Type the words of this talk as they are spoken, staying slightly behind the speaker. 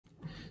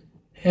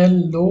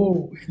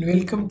Hello and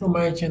welcome to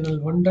my channel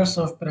Wonders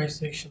of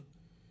Price Action.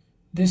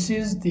 This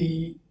is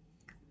the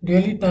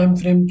daily time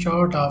frame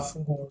chart of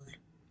gold.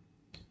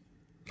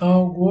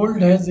 Now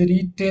gold has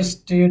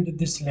retested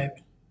this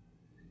level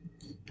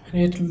and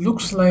it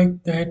looks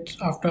like that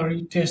after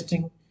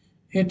retesting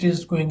it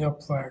is going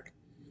upward.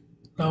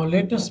 Now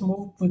let us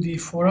move to the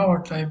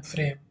 4-hour time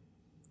frame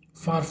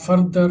for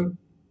further.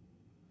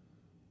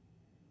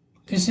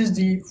 This is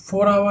the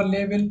 4-hour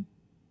level.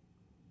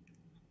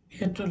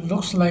 It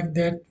looks like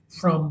that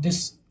from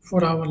this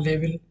 4-hour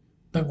level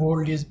the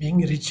gold is being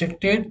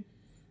rejected.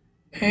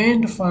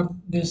 And for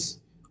this,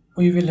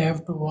 we will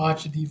have to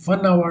watch the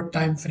 1-hour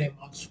time frame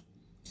also.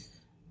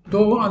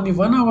 Though on the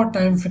 1-hour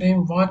time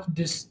frame, watch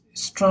this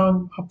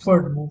strong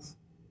upward move.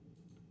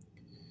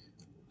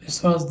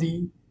 This was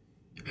the,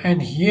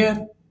 and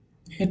here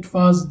it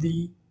was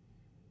the,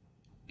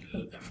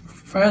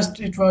 first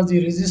it was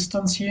the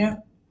resistance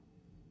here,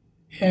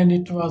 and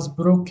it was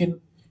broken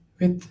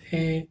with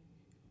a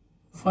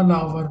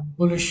 1-hour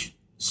bullish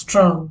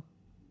strong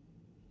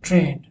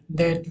trend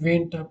that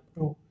went up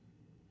to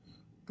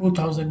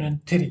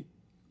 2003.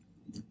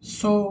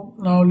 So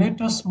now let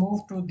us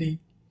move to the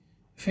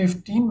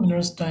 15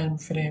 minutes time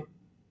frame.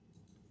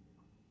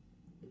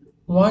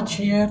 Watch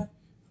here.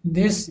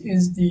 These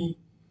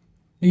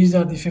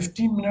are the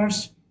 15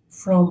 minutes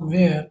from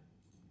where.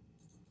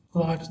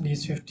 Watch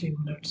these 15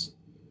 minutes.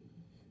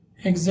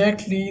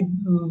 Exactly.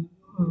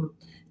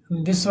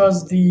 This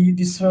was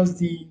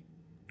the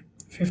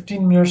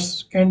 15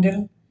 minutes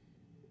candle,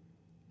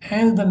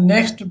 and the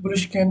next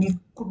bullish candle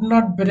could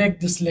not break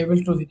this level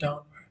to the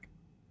downward.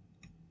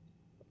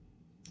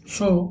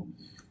 So,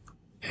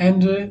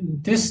 and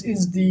this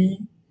is the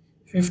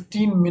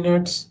 15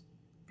 minutes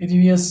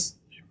previous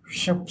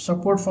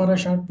support for a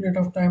short period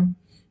of time,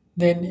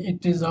 then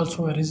it is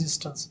also a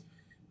resistance.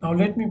 Now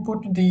let me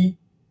put the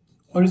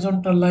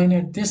horizontal line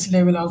at this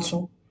level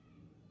also,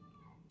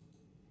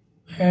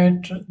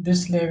 at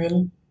this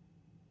level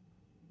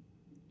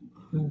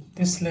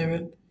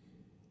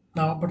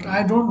now, but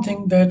I don't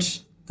think that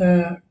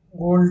the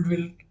gold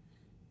will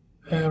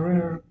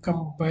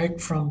come back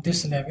from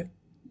this level.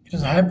 It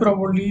is high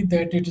probability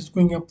that it is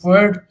going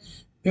upward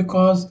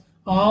because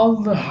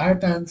all the high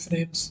time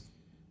frames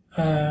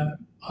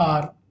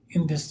are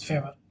in this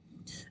favor.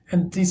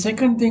 And the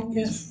second thing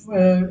is,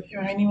 if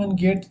anyone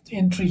gets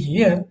entry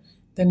here,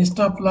 then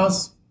stop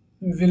loss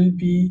will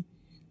be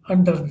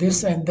under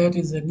this, and that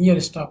is a near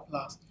stop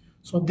loss.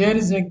 So there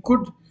is a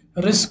good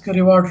risk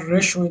reward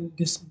ratio in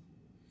this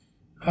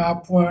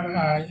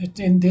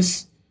in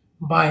this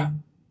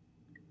buying.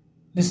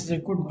 This is a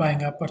good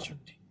buying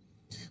opportunity.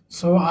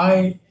 So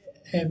I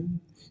am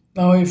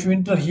now, if you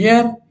enter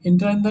here,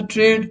 enter in the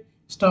trade,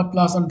 stop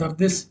loss under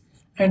this,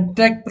 and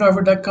take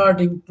profit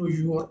according to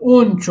your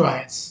own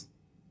choice.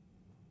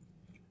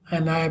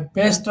 And I am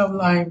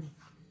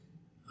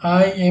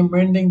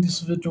ending this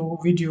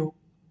video,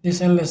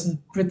 this analysis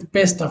with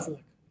best of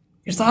luck.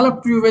 It's all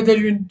up to you whether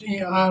you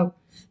are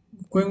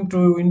going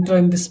to enter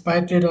in this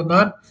buy trade or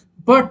not,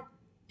 but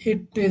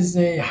it is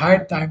a high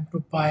time to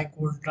buy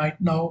gold right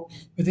now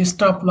with a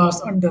stop loss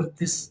under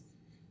this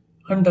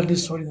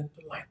horizontal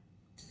line.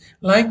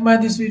 Like my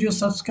this video,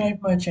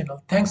 subscribe my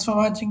channel. Thanks for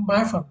watching.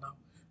 Bye for now.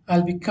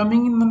 I'll be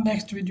coming in the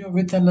next video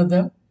with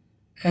another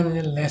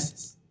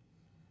analysis.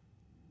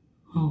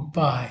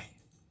 Bye.